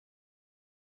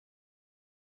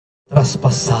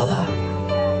traspasada.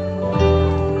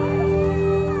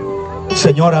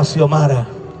 Señora Xiomara,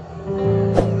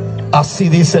 así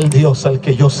dice el Dios al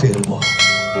que yo sirvo.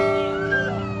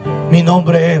 Mi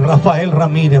nombre es Rafael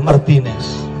Ramírez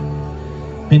Martínez.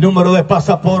 Mi número de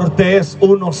pasaporte es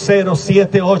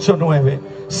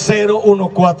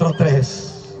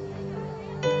 10789-0143.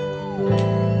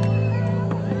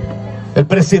 El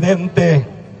presidente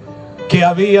que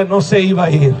había no se iba a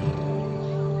ir.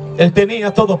 Él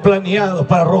tenía todo planeado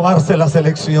para robarse las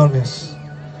elecciones.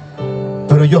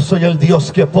 Pero yo soy el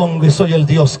Dios que pongo y soy el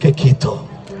Dios que quito.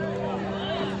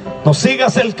 No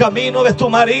sigas el camino de tu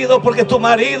marido, porque tu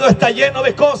marido está lleno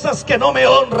de cosas que no me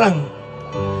honran.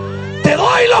 Te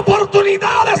doy la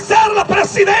oportunidad de ser la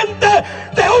presidente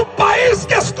de un país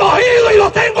que he escogido y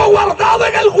lo tengo guardado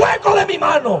en el hueco de mi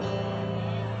mano.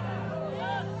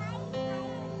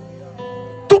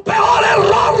 Tu peor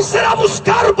error será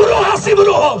buscar brujas y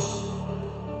brujos.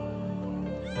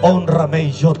 Hónrame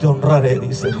y yo te honraré,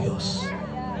 dice Dios.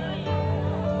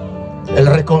 El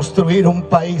reconstruir un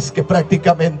país que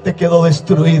prácticamente quedó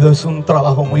destruido es un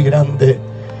trabajo muy grande,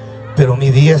 pero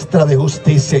mi diestra de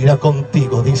justicia irá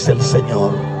contigo, dice el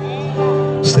Señor.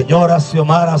 Señora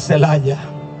Xiomara Zelaya,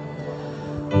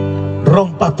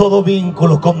 rompa todo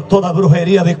vínculo con toda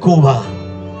brujería de Cuba.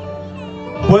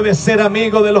 Puede ser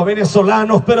amigo de los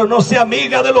venezolanos, pero no sea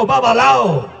amiga de los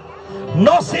babalaos.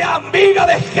 No sea amiga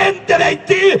de gente de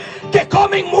Haití que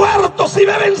comen muertos y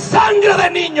beben sangre de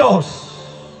niños.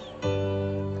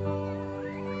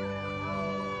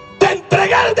 Te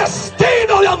entregué el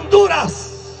destino de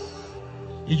Honduras.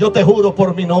 Y yo te juro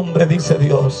por mi nombre, dice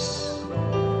Dios,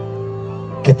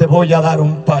 que te voy a dar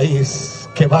un país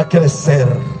que va a crecer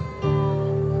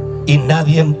y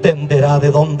nadie entenderá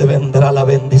de dónde vendrá la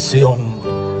bendición,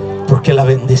 porque la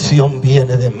bendición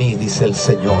viene de mí, dice el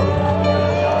Señor.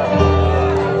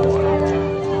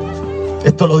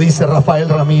 Esto lo dice Rafael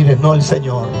Ramírez, no el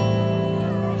Señor.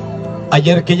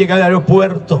 Ayer que llegué al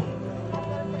aeropuerto,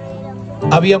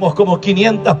 habíamos como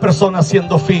 500 personas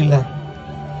haciendo fila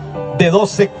de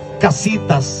 12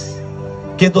 casitas,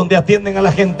 que es donde atienden a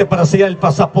la gente para sellar el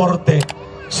pasaporte.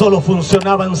 Solo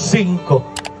funcionaban 5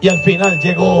 y al final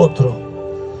llegó otro.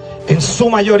 En su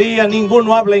mayoría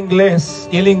ninguno habla inglés,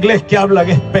 y el inglés que hablan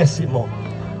es pésimo.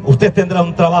 Usted tendrá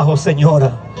un trabajo,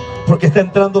 señora, porque está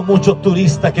entrando muchos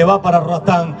turistas que va para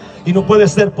Roatán y no puede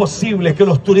ser posible que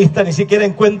los turistas ni siquiera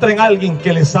encuentren a alguien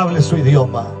que les hable su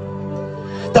idioma.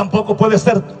 Tampoco puede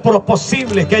ser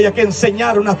posible que haya que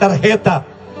enseñar una tarjeta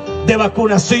de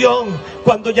vacunación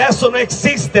cuando ya eso no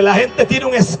existe. La gente tiene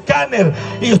un escáner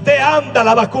y usted anda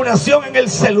la vacunación en el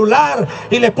celular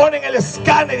y le ponen el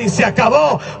escáner y se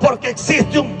acabó, porque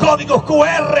existe un código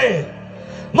QR.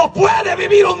 No puede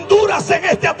vivir Honduras en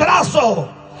este atraso.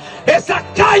 Esa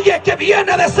calle que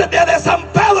viene desde San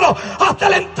Pedro hasta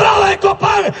la entrada de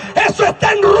Copán, eso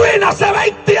está en ruina hace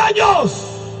 20 años.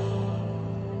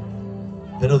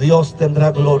 Pero Dios tendrá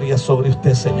gloria sobre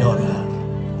usted, señora.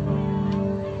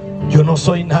 Yo no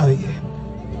soy nadie.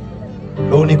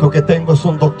 Lo único que tengo es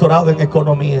un doctorado en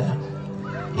economía.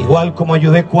 Igual como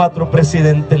ayudé 4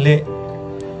 presidentes, le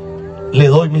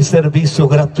doy mi servicio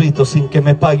gratuito sin que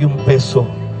me pague un peso.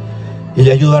 Y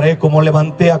le ayudaré como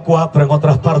levanté a 4 en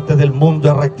otras partes del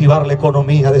mundo a reactivar la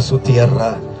economía de su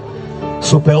tierra.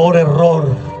 Su peor error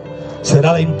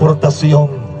será la importación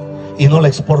y no la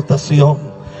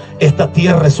exportación. Esta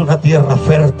tierra es una tierra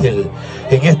fértil.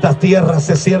 En esta tierra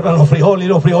se siembran los frijoles y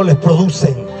los frijoles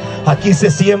producen. Aquí se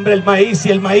siembra el maíz y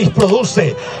el maíz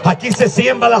produce. Aquí se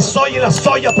siembra la soya y la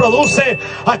soya produce.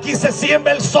 Aquí se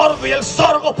siembra el sorgo y el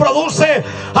sorgo produce.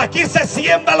 Aquí se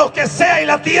siembra lo que sea y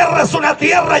la tierra es una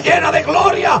tierra llena de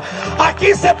gloria.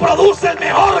 Aquí se produce el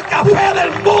mejor café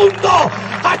del mundo.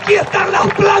 Aquí están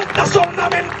las plantas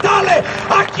ornamentales.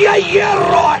 Aquí hay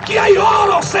hierro, aquí hay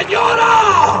oro,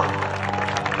 señora.